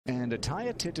And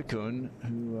Atthaya Thitikul,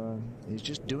 who is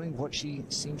just doing what she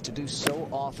seems to do so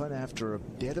often after a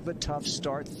bit of a tough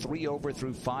start, 3 over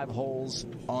through 5 holes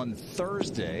on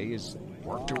Thursday, has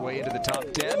worked her way into the top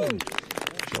 10, and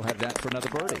she'll have that for another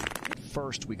birdie.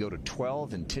 First, we go to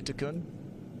 12 in Thitikul.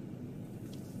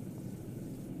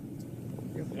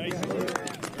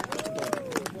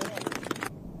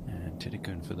 And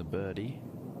Thitikul for the birdie.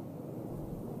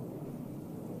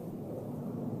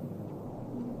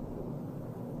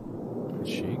 Is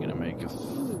she going to make a...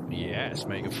 Yes,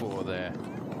 make a 4 there.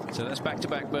 So that's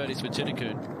back-to-back birdies for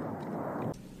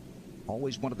Thitikul.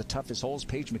 Always one of the toughest holes.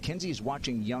 Paige McKenzie is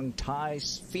watching young Thai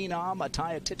phenom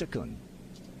Atthaya Thitikul.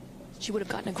 She would have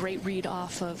gotten a great read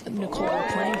off of Nicole,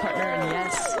 her playing partner, and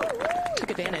yes,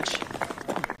 took advantage.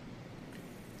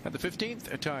 At the 15th,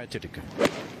 Atthaya Thitikul.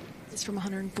 It's from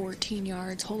 114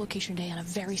 yards, hole location day on a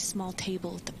very small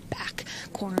table at the back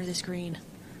corner of this green.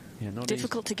 Yeah, not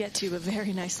difficult to get to, but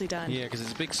very nicely done. Yeah, because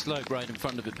there's a big slope right in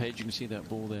front of it, Paige. You can see that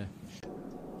ball there.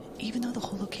 Even though the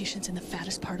hole location's in the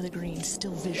fattest part of the green,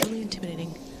 still visually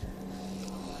intimidating.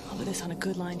 Oh, but this on a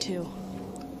good line, too.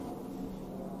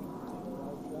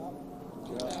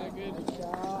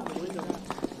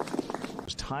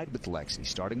 Tied with Lexi,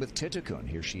 starting with Thitikul.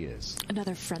 Here she is.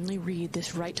 Another friendly read,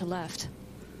 this right to left.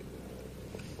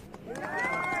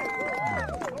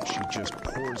 She just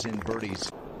pours in birdies.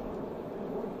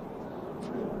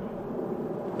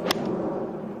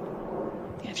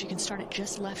 Yeah, if she can start it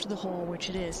just left of the hole, which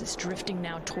it is, it's drifting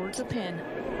now towards the pin.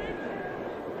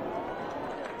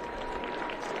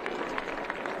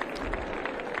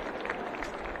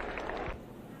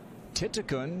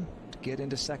 Thitikul to get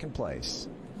into second place.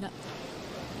 No.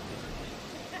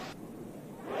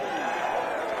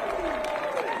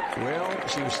 Well,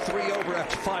 she was 3 over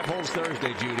after 5 holes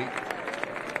Thursday, Judy.